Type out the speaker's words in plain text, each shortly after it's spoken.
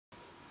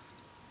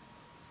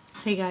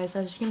Hey guys,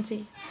 as you can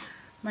see,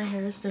 my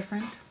hair is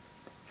different.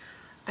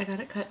 I got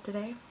it cut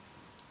today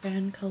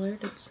and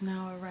colored. It's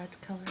now a red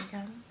color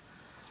again.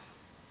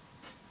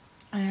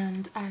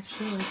 And I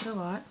actually like it a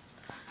lot.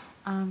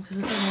 Because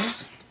the thing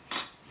is,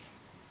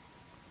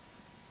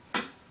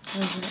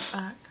 there's it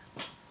back.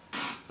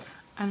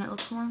 And it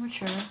looks more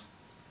mature.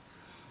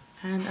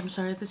 And I'm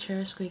sorry the chair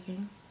is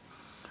squeaking.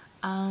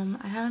 I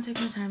haven't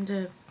taken the time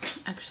to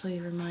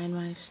actually remind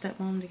my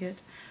stepmom to get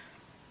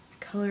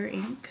color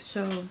ink,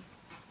 so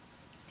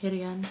yet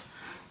again,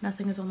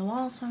 nothing is on the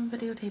wall, so I'm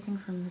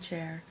videotaping from the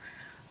chair.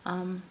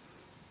 It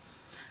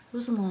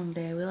was a long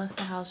day. We left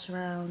the house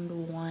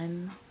around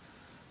 1.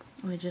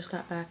 We just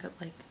got back at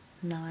like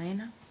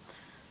 9.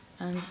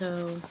 And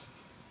so,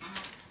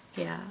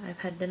 yeah, I've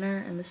had dinner,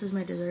 and this is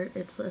my dessert.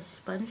 It's a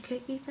sponge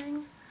cakey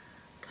thing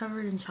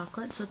covered in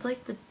chocolate. So it's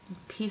like the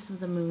piece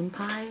of the moon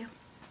pie.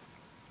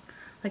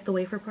 Like the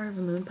wafer part of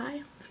a moon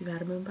pie, if you've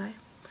had a moon pie.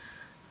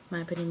 In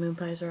my opinion, moon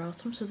pies are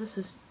awesome, so this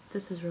is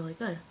really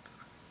good.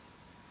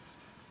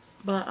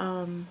 But,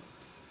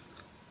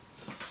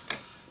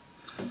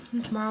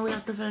 tomorrow we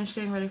have to finish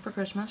getting ready for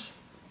Christmas.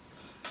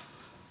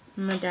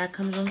 And my dad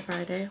comes on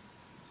Friday.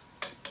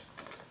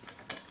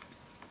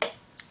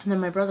 And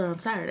then my brother on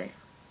Saturday.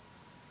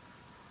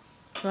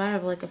 So I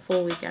have like a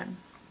full weekend.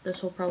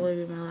 This will probably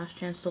be my last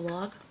chance to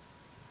vlog.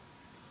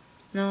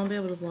 No, I'll be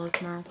able to vlog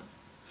tomorrow.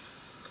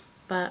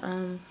 But,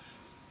 what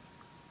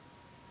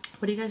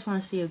do you guys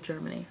want to see of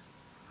Germany?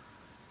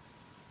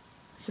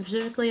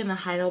 Specifically in the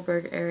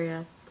Heidelberg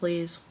area,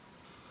 please.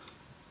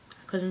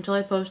 Because until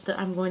I post that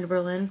I'm going to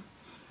Berlin,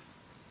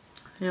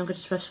 I don't get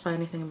to specify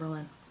anything in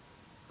Berlin.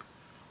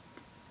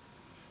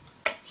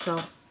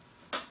 So,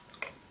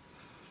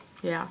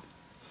 yeah.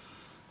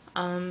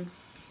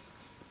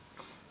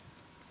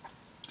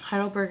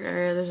 Heidelberg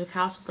area, there's a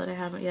castle that I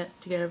haven't yet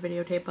to get a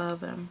videotape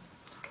of, and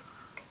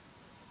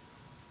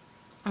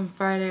on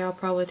Friday I'll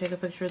probably take a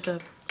picture of the,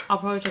 I'll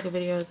probably take a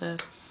video of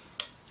the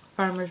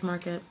farmer's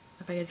market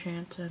if I get a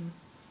chance, and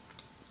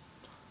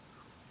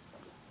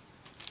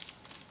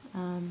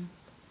I'm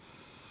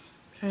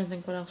trying to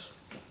think what else.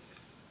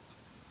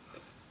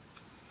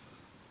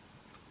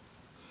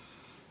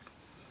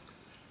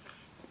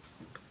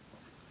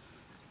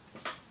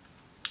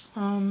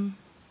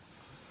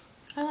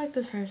 I like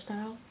this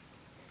hairstyle.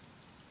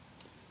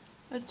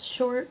 It's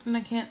short and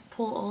I can't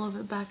pull all of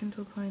it back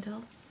into a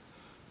ponytail,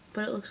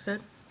 but it looks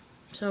good.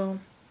 So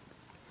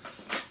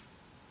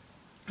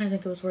I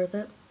think it was worth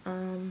it.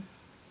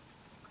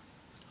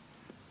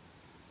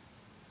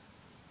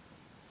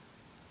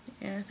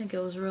 Yeah, I think it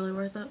was really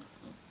worth it.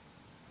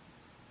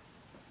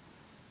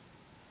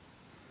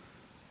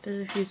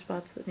 There's a few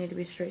spots that need to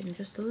be straightened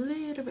just a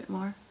little bit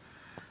more,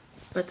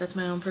 but that's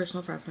my own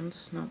personal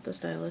preference, not the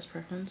stylist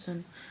preference,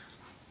 and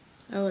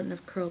I wouldn't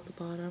have curled the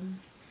bottom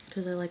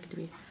because I like it to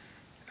be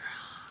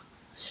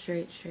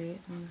straight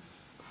and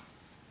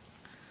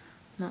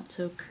not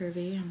so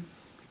curvy,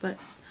 but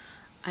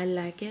I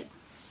like it.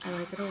 I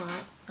like it a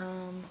lot.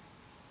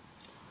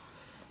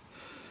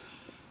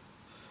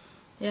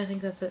 Yeah, I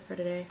think that's it for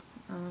today,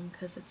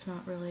 because it's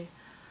not really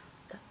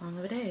that long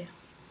of a day.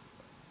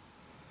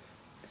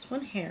 This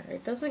one hair,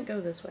 it doesn't go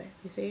this way,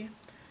 you see?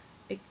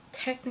 It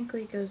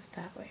technically goes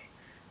that way,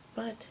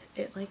 but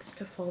it likes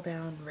to fall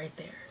down right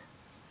there.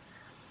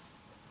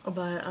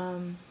 But,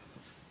 so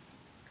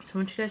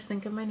what you guys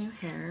think of my new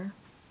hair?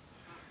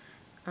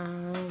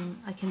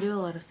 I can do a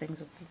lot of things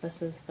with it.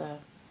 This is the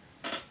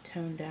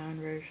toned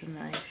down version.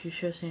 You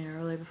should have seen it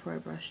earlier before I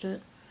brushed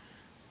it,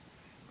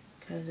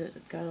 because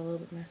it got a little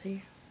bit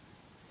messy.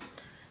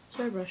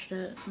 So I brushed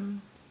it,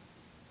 and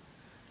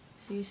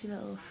so you see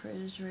that little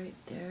frizz right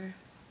there?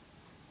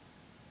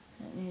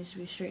 It needs to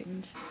be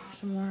straightened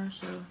some more,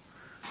 so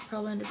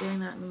probably end up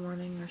doing that in the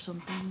morning or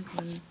something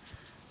when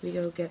we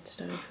go get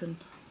stuff. And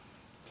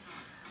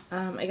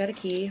I got a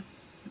key,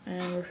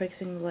 and we're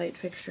fixing the light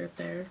fixture up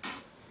there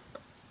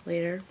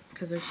later,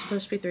 because there's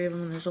supposed to be 3 of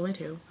them and there's only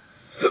 2.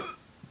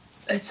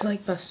 It's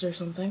like busted or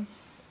something.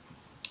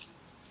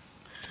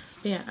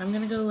 But yeah, I'm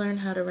gonna go learn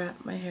how to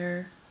wrap my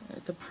hair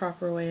the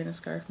proper way in a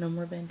scarf. No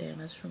more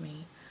bandanas for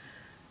me.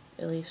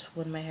 At least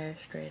when my hair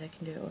is straight. I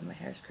can do it when my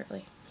hair is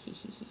curly.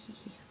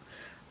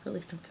 Or at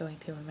least I'm going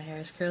to when my hair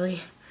is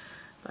curly.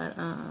 But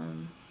I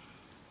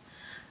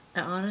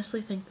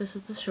honestly think this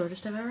is the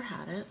shortest I've ever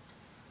had it.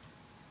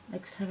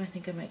 Next time I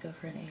think I might go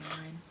for an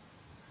A-line.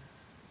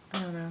 I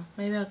don't know.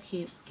 Maybe I'll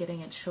keep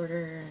getting it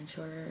shorter and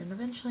shorter and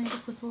eventually end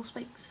up with little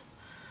spikes.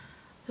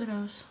 Who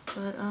knows?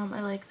 But I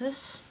like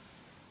this.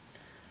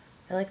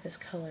 I like this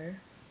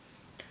color.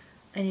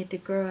 I need to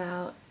grow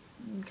out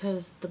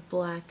because the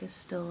black is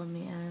still in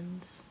the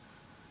ends.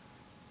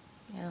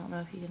 Yeah, I don't know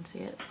if you can see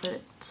it, but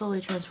it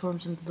slowly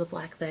transforms into the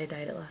black that I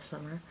dyed it last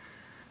summer.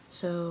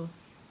 So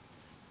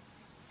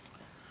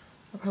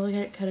I'll probably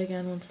get it cut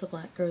again once the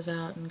black grows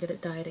out, and get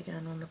it dyed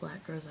again when the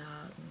black grows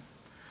out. And,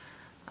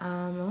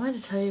 I wanted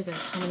to tell you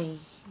guys how many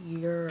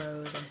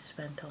euros I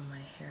spent on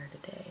my hair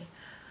today.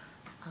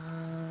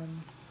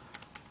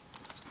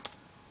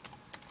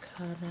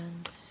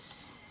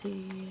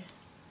 Currency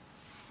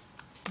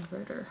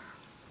converter.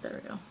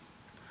 There we go.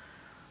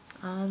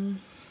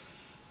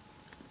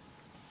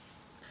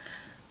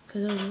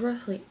 Because it was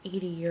roughly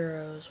 80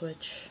 euros,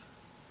 which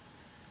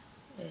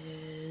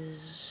is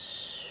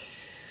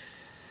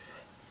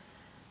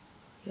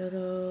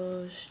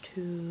euros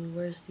to,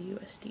 where's the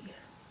USD?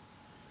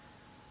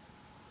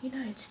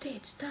 United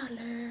States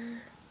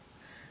dollar.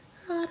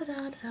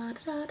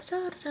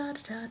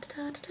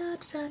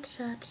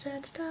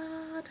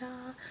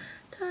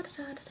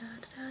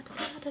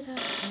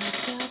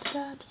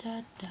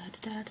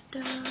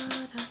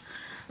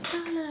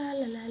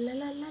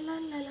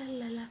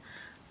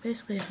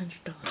 Basically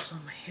 $100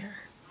 on my hair.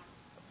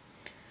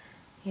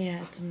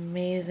 Yeah, it's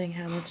amazing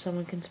how much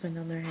someone can spend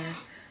on their hair.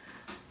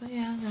 But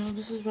yeah, no,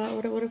 this is about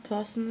what it would have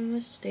cost them in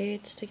the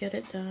States to get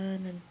it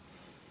done, and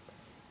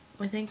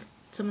I think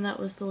some of that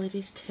was the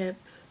lady's tip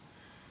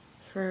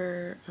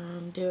for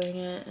doing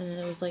it, and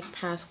it was like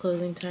past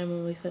closing time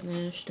when we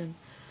finished, and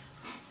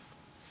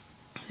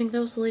I think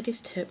that was the lady's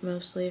tip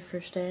mostly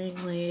for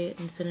staying late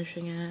and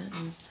finishing it.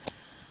 And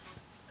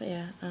but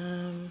yeah,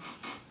 I'm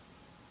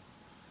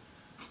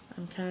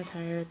kind of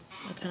tired.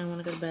 I kind of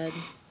want to go to bed,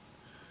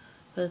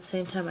 but at the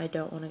same time I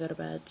don't want to go to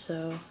bed.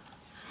 So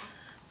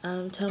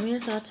tell me your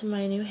thoughts on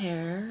my new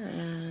hair,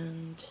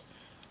 and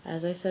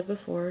as I said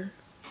before,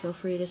 feel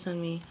free to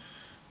send me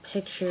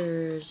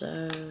pictures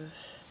of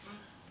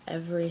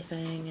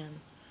everything. And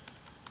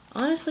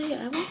honestly,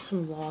 I want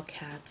some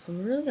lolcats.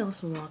 I'm really want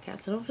some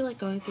lolcats. I don't feel like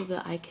going through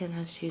the I Can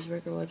Has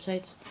Cheeseburger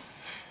websites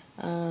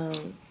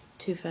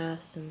too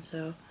fast, and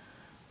so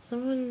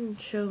someone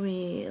show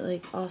me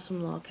like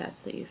awesome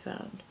lolcats that you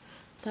found.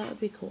 That would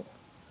be cool.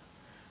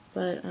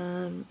 But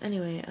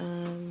anyway,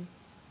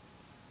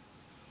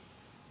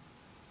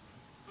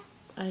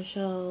 I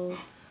shall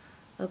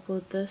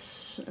upload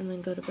this and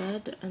then go to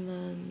bed, and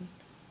then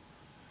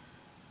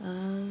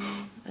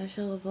I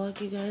shall vlog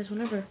you guys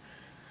whenever.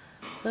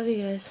 Love you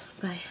guys.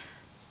 Bye.